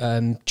took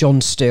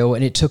John Still,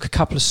 and it took a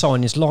couple of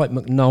signings like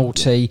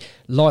McNulty,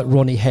 like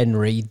Ronnie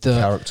Henry.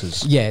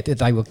 Characters. Yeah,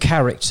 they were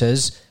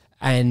characters,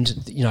 and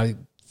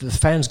the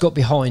fans got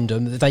behind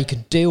them. They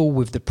could deal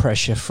with the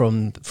pressure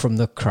from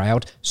the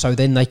crowd, so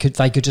then they could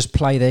just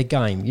play their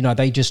game.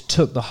 They just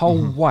took the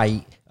whole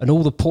weight and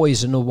all the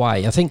poison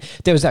away. I think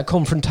there was that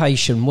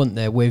confrontation, wasn't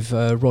there, with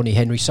Ronnie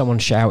Henry? Someone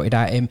shouted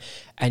at him,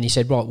 and he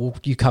said, "Right, well,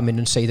 you come in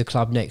and see the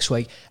club next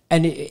week."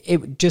 And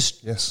it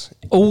just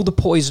all the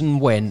poison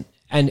went.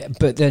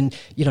 But then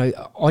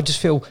I just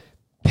feel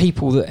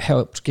people that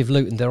helped give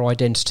Luton their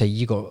identity.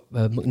 You got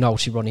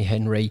McNulty, Ronnie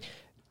Henry,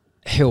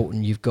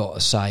 Hilton. You've got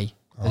to say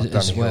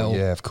as well.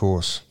 Yeah, of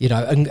course.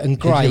 And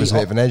Gray he was a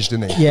bit of an edge,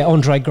 didn't he? Yeah,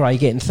 Andre Gray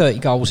getting 30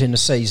 goals in a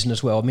season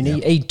as well. I mean,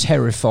 he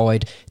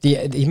terrified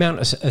the amount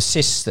of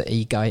assists that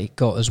he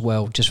got as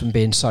well, just from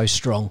being so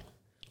strong.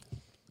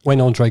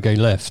 When Andre Gray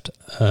left,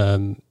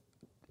 I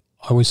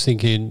was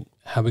thinking,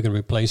 how are we going to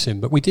replace him?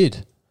 But we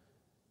did.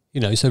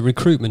 So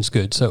recruitment's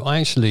good. So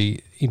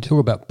you talk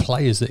about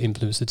players that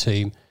influence the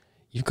team,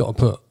 you've got to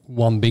put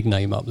one big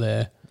name up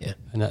there,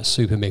 and that's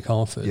Super Mick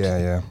Harford.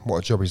 Yeah. What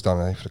a job he's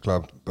done for the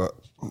club. But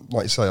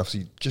like you say,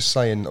 obviously, just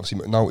saying,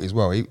 McNulty as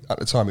well. At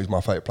the time, he was my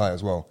favourite player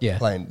as well. Yeah.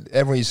 Playing,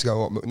 everyone used to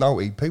go,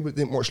 McNulty. People that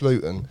didn't watch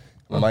Luton,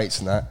 my mates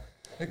and that.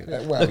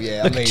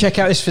 Check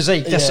out his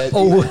physique. That's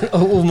all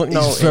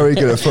McNulty. He's very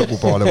good at football,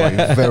 by the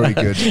way. Very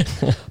good.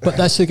 But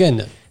that's,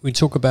 again, we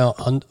talk about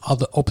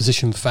other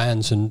opposition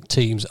fans and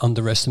teams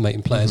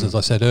underestimating players, as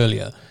I said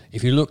earlier.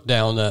 If you look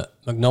down at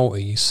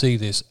McNulty, you see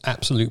this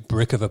absolute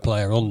brick of a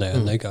player on there,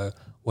 and they go,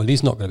 well,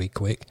 he's not going to be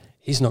quick.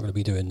 He's not going to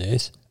be doing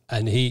this.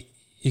 And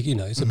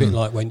it's a bit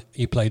like when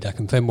he played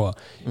Akinfenwa.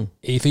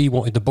 If he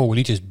wanted the ball,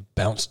 he just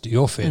bounced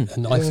you off it.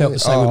 And I felt the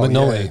same with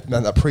McNulty. Yeah.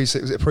 Man, that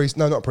pre-season, was it pre?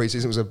 No, not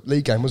pre-season. It was a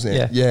league game, wasn't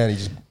it? Yeah, and he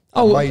just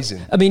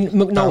amazing. I mean,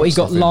 McNulty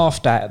got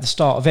laughed at the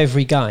start of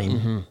every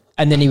game.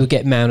 And then he would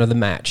get man of the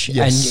match.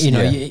 Yes, and,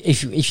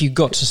 if you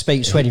got to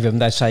speak to any of them,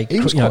 they'd say,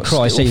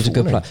 Christ, he was a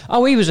good player.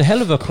 Oh, he was a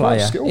hell of a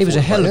player. He was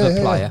a hell of a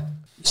player.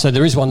 So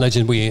there is one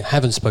legend we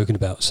haven't spoken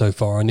about so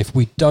far, and if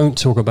we don't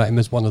talk about him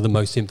as one of the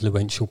most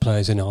influential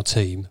players in our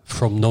team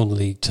from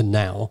non-league to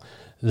now,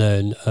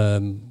 then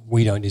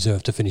we don't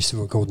deserve to finish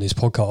recording this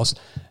podcast,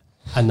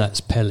 and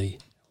that's Pelly.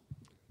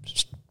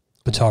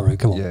 Bottaro,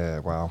 come on. Yeah,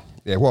 wow.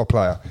 Yeah, what a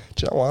player.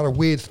 Do you know what? I had a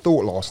weird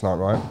thought last night,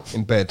 right,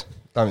 in bed.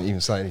 Don't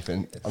even say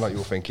anything. I know what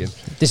you're thinking.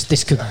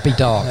 This could be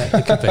dark.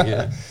 It could be,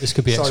 yeah. This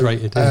could be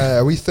X-rated.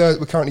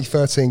 We're currently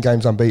 13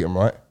 games unbeaten,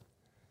 right?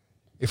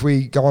 If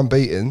we go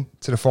unbeaten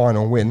to the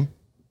final and win,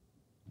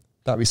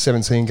 that'd be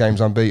 17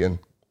 games unbeaten.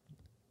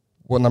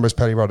 What number is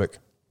Pelly Ruddock?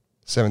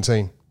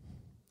 17.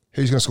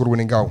 Who's going to score the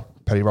winning goal?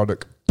 Pelly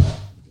Ruddock.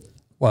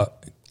 Well,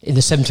 in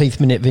the 17th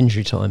minute of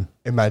injury time.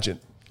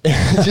 Imagine.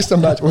 Just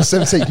imagine. Well,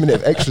 17th minute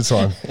of extra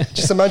time.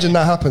 Just imagine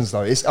that happens,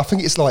 though. I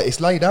think it's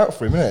laid out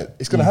for him, isn't it?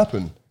 It's going to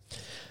happen.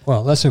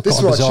 Well, that's this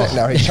is what bizarre. I checked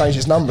now. He changed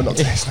his number, not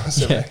to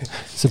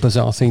It's a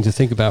bizarre thing to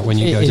think about when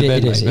you go to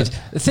bed.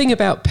 The thing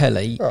about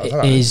Pelly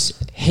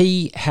is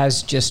he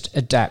has just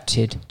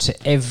adapted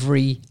to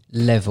every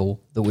level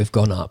that we've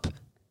gone up.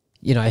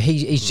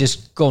 He's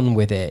just gone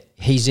with it.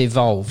 He's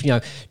evolved.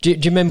 Do you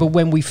remember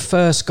when we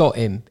first got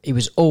him? He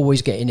was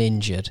always getting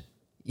injured.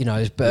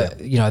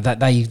 That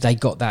they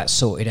got that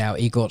sorted out.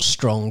 He got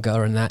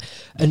stronger and that,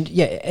 and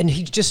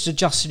he just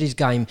adjusted his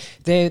game.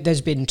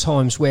 There's been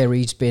times where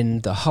he's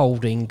been the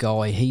holding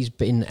guy. He's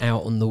been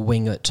out on the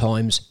wing at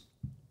times.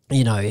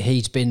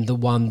 He's been the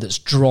one that's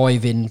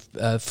driving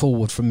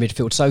forward from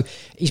midfield. So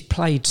he's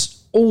played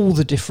all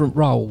the different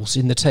roles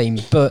in the team.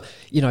 But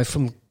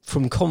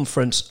from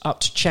conference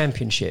up to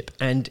championship,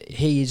 and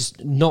he's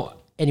not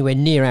anywhere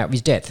near out of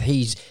his depth.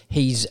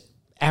 He's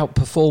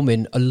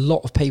outperforming a lot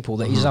of people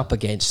that he's up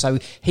against. So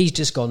he's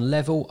just gone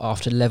level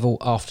after level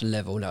after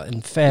level now,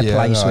 and fair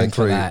play to him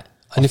for that.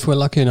 And if we're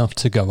lucky enough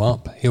to go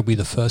up, he'll be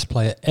the first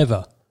player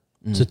ever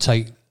to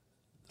take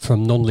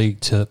from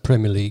non-league to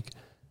Premier League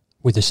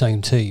with the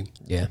same team.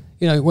 Yeah.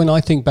 When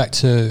I think back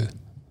to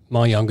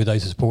my younger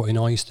days of supporting,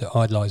 I used to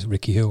idolise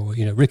Ricky Hill.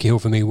 Ricky Hill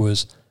for me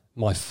was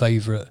my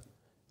favourite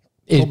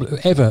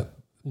ever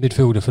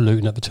midfielder for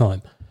Luton at the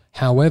time.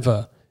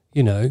 However,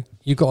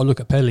 you've got to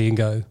look at Pelly and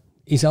go,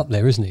 he's up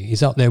there, isn't he?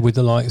 He's up there with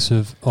the likes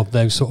of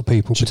those sort of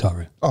people,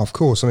 Bottaro. Oh, of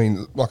course. I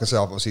mean, like I said,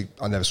 obviously,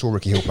 I never saw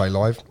Ricky Hill play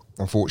live,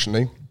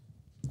 unfortunately.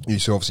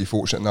 You're obviously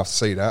fortunate enough to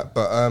see that.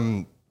 But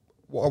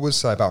what I would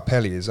say about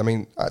Pelly is, I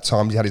mean, at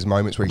times he had his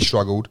moments where he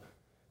struggled,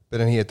 but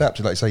then he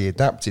adapted. Like you say, he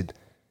adapted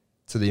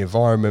to the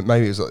environment.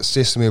 Maybe it was like the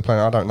system he was playing,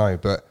 I don't know.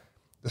 But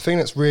the thing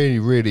that's really,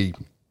 really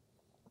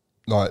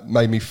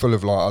made me full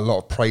of a lot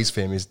of praise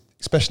for him is,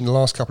 especially in the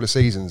last couple of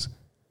seasons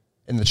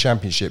in the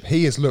Championship,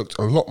 he has looked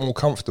a lot more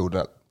comfortable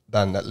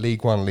than at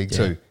League One, League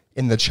Two.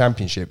 In the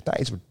Championship,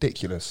 that is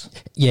ridiculous.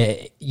 Yeah,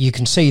 you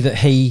can see that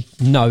he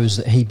knows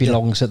that he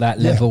belongs at that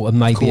level and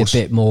maybe a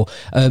bit more.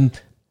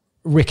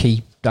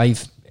 Ricky,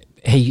 Dave,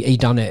 he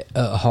done it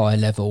at a higher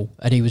level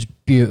and he was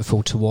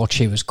beautiful to watch.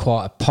 He was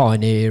quite a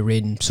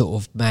pioneering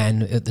sort of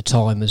man at the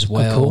time as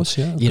well. Of course,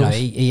 yeah.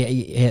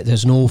 He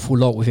there's an awful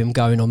lot with him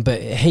going on,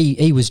 but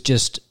he was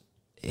just...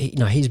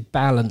 his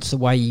balance, the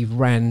way he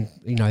ran,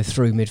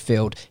 through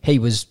midfield, he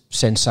was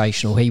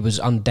sensational. He was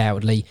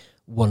undoubtedly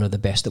one of the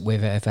best that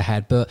we've ever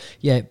had. But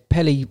yeah,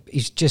 Pelly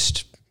is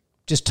just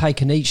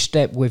taken each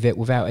step with it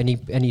without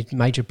any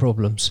major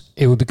problems.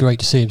 It would be great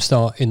to see him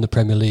start in the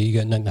Premier League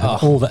and then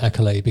have all the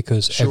accolade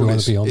because everyone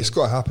will be on. It's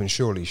got to happen,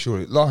 surely.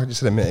 Like I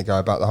just said a minute ago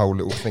about the whole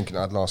little thinking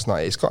I had last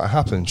night. It's got to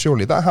happen,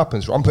 surely. That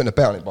happens. I'm putting a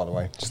bet on it, by the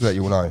way, just to let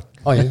you all know.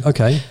 Oh, yeah,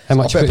 okay. How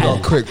much? I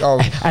bet quick. Oh.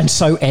 And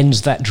so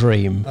ends that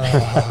dream.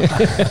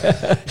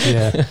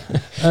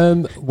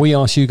 Yeah. We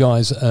asked you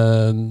guys,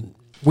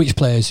 which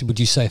players would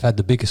you say have had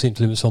the biggest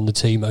influence on the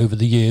team over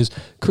the years?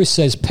 Chris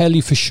says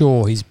Pelly for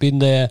sure. He's been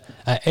there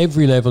at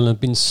every level and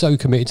been so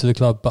committed to the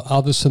club. But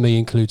others for me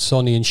include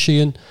Sonny and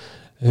Sheehan,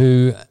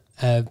 who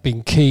have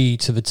been key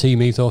to the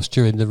team ethos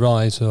during the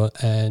rise,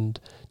 and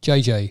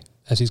JJ,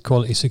 as his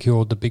quality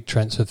secured the big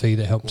transfer fee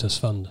that helped us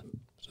fund.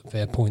 It's a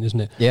fair point,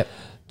 isn't it? Yep.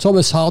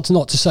 Thomas, hard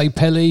not to say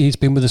Pelly. He's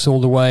been with us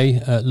all the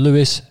way.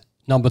 Lewis,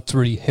 number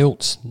 3,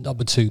 Hiltz,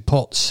 number 2,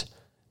 Potts.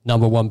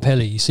 Number 1,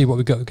 Pelly. You see what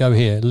we've got to go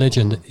here.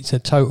 Legend. He's a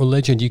total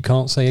legend. You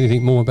can't say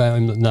anything more about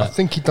him than that. I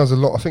think he does a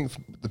lot. I think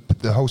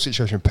the whole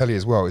situation with Pelly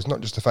as well is not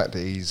just the fact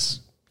that he's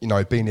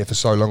been here for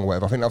so long or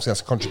whatever. I think obviously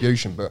that's a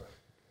contribution, but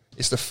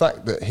it's the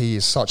fact that he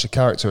is such a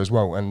character as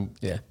well. And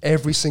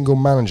every single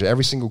manager,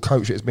 every single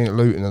coach that has been at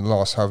Luton in the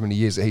last however many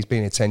years that he's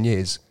been here, 10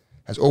 years,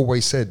 has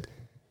always said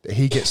that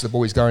he gets the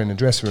boys going in the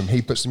dressing room.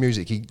 He puts the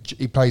music.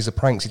 He plays the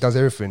pranks. He does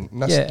everything.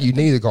 And you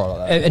need a guy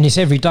like that. And it's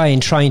every day in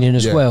training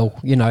as well.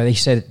 He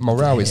said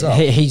morale is up.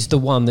 He's the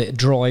one that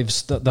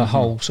drives the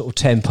whole sort of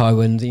tempo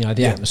and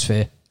the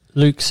atmosphere.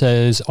 Luke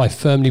says, I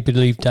firmly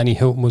believe Danny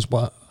Hilton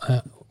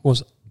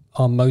was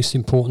our most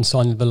important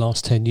signing of the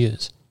last 10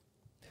 years.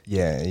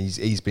 Yeah,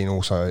 he's been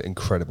also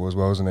incredible as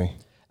well, hasn't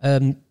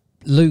he?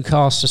 Luke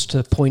asked us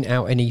to point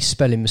out any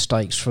spelling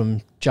mistakes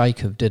from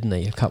Jacob, didn't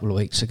he, a couple of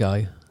weeks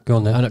ago? Go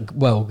on then.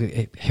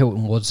 And,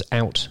 Hilton was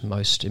out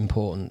most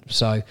important.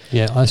 So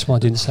yeah, that's why I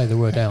didn't say the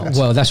word out.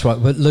 Well, that's right.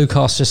 But Luke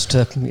asked us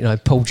to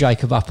pull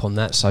Jacob up on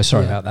that. So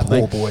sorry about that,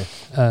 poor mate.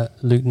 Boy.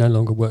 Luke no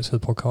longer works for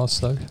the podcast,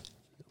 though.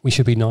 We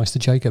should be nice to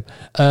Jacob.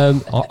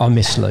 I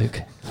miss Luke.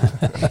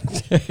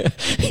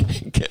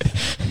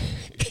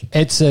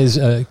 Ed says,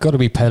 got to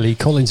be Pelly.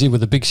 Collins in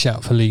with a big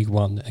shout for League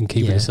One and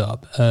keeping us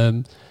up.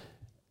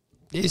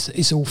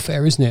 It's all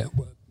fair, isn't it?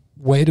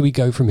 Where do we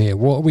go from here?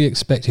 What are we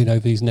expecting over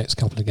these next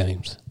couple of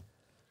games?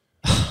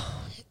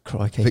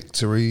 Crikey.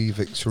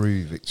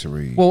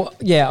 Victory. Well,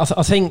 yeah,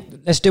 I think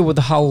let's deal with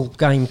the whole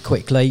game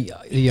quickly.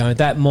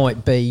 That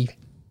might be,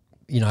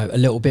 a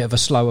little bit of a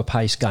slower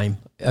pace game.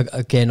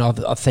 Again,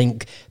 I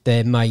think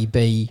there may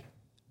be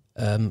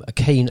a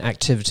keen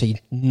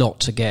activity not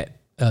to get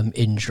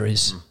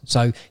injuries.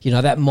 So,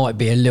 that might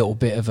be a little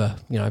bit of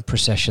a,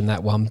 procession,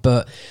 that one.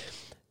 But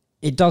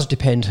it does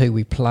depend who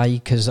we play,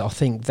 because I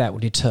think that will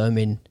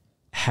determine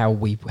how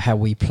we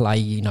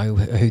play,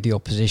 who the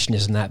opposition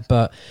is and that.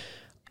 But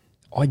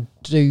I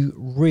do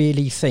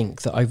really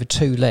think that over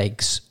 2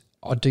 legs,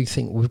 I do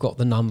think we've got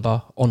the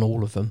number on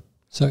all of them.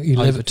 So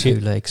over 2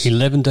 legs.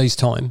 11 days'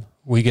 time,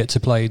 we get to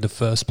play the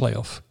first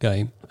playoff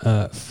game,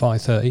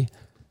 5:30.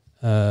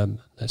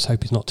 Let's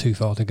hope it's not too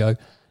far to go.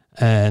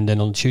 And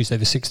then on Tuesday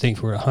the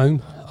 16th, we're at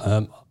home.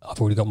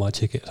 I've already got my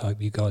ticket. I hope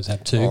you guys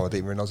have too. Oh, I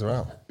didn't realise they're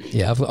out.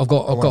 Yeah, I've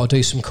got to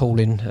do some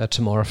calling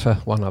tomorrow for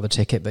one other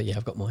ticket, but yeah,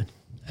 I've got mine.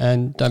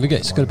 And don't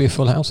forget, it's going to be a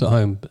full house at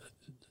home.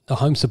 The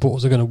home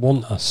supporters are going to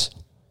want us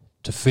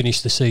to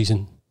finish the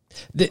season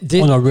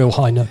on a real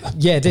high note.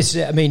 Yeah,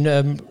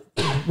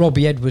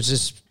 Robbie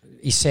Edwards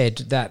he said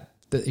that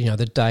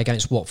the day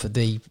against Watford,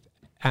 the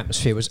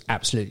atmosphere was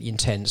absolutely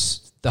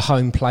intense. The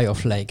home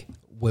playoff leg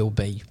will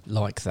be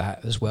like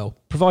that as well,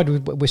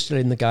 provided we're still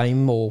in the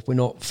game or we're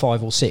not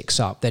 5 or 6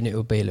 up. Then it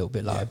will be a little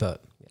bit lower,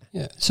 but.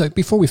 Yeah. So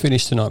before we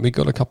finish tonight, we've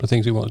got a couple of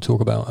things we want to talk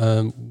about.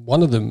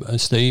 One of them,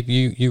 Steve,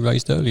 you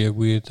raised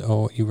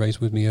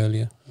with me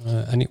earlier,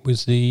 and it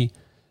was the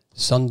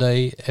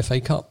Sunday FA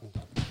Cup.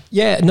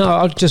 Yeah, no,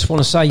 I just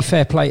want to say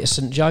fair play to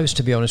St Joe's,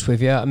 to be honest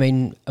with you. I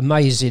mean,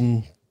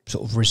 amazing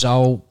sort of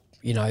result.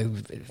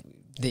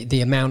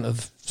 The amount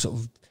of sort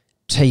of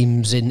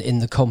teams in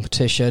the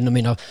competition. I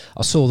mean, I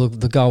saw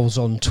the goals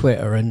on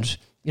Twitter and.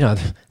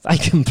 They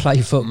can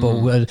play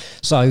football.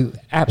 So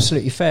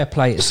absolutely fair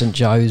play to St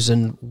Joe's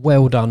and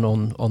well done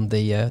on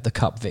the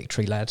cup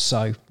victory, lads.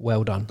 So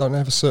well done. Don't they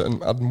have a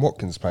certain Adam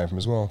Watkins playing from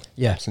as well?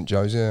 Yeah. St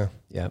Joe's, yeah.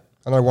 Yeah.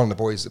 I know one of the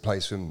boys that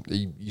plays from,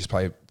 he used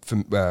to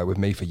play with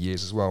me for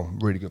years as well.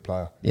 Really good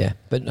player. Yeah,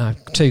 but no,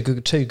 two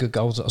good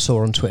goals that I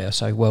saw on Twitter,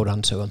 so well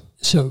done to them.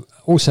 So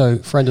also,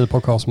 friend of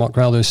the podcast, Mark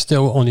Crowther, is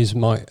still on his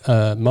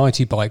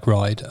mighty bike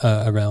ride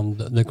around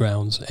the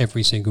grounds,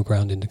 every single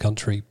ground in the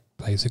country,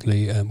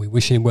 basically, and we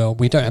wish him well.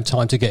 We don't have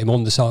time to get him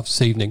on this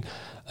evening.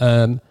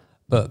 But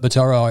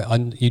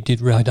Bottaro, you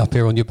did ride up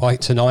here on your bike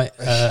tonight.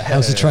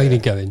 How's the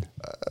training going?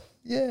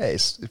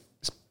 It's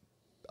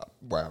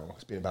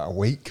been about a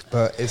week,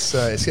 but it's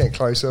getting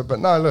closer. But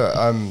no, look,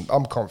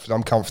 I'm confident.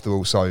 I'm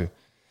comfortable. So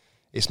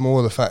it's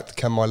more the fact,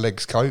 can my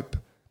legs cope?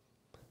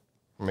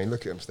 I mean,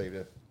 look at them, Steve.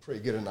 They're pretty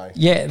good, aren't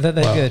they? Yeah, they're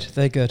good.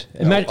 They're good.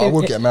 I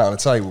would get them out on the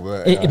table,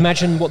 but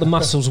imagine what the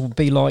muscles would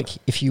be like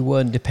if you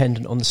weren't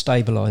dependent on the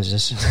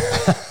stabilisers.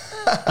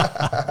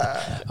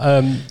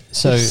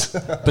 So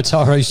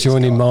Bottaro's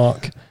joining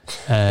Mark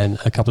and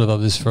a couple of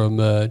others from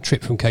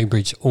trip from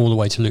Cambridge all the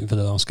way to Luton for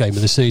the last game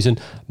of the season.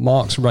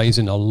 Mark's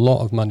raising a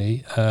lot of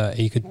money.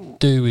 He could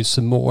do with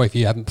some more. If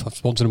you haven't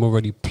sponsored him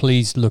already,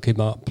 please look him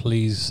up.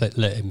 Please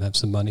let him have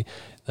some money.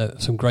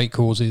 Some great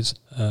causes,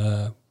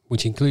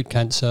 which include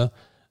cancer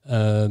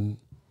and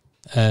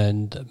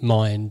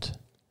mind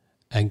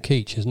and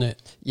Keach, isn't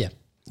it? Yeah.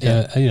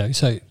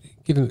 So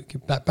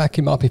back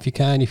him up if you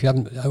can. If you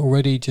haven't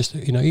already, just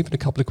even a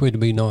couple of quid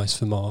would be nice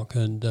for Mark.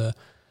 And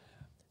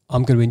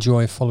I'm going to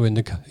enjoy following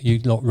you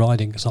lot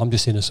riding because I'm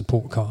just in a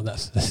support car.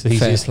 That's the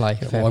easiest.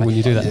 Fair Why wouldn't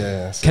you do that?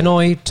 Yeah, Can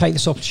I take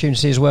this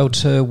opportunity as well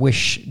to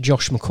wish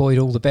Josh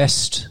McCoy all the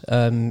best?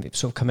 It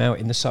sort of come out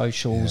in the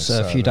socials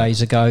a few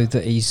days ago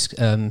that he's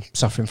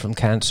suffering from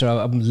cancer.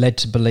 I'm led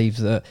to believe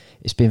that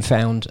it's been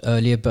found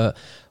earlier, but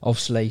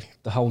obviously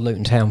the whole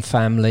Luton Town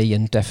family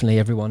and definitely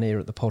everyone here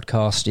at the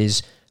podcast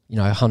is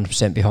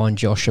 100% behind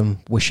Josh and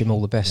wish him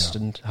all the best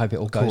and hope it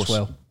all goes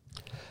well.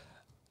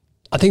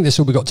 I think that's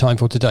all we've got time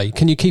for today.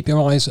 Can you keep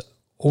your eyes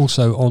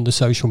also on the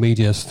social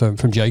media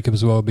from Jacob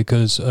as well?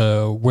 Because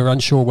we're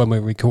unsure when we're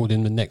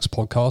recording the next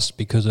podcast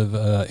because of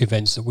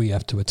events that we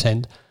have to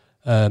attend.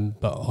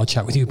 But I'll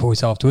chat with you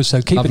boys afterwards.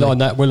 So keep an eye on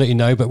that. We'll let you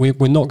know. But we're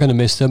not going to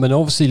miss them. And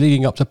obviously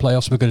leading up to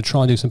playoffs, we're going to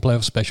try and do some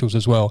playoff specials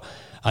as well.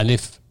 And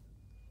if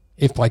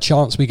by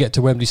chance we get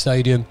to Wembley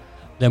Stadium,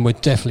 then we're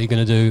definitely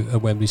going to do a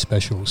Wembley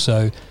special.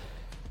 So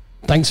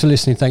thanks for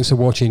listening. Thanks for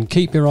watching.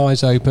 Keep your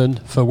eyes open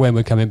for when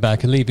we're coming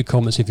back and leave your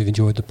comments if you've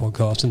enjoyed the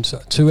podcast. And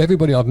to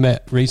everybody I've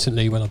met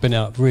recently when I've been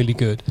out, really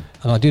good.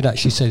 And I did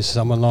actually say to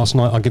someone last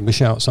night, I'll give him a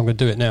shout, so I'm going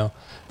to do it now.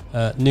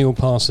 Neil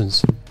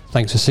Parsons,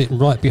 thanks for sitting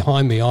right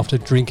behind me after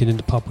drinking in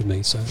the pub with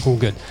me. So all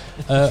good.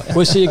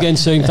 We'll see you again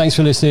soon. Thanks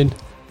for listening.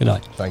 Good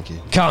night. Thank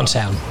you. Can't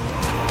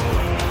sound.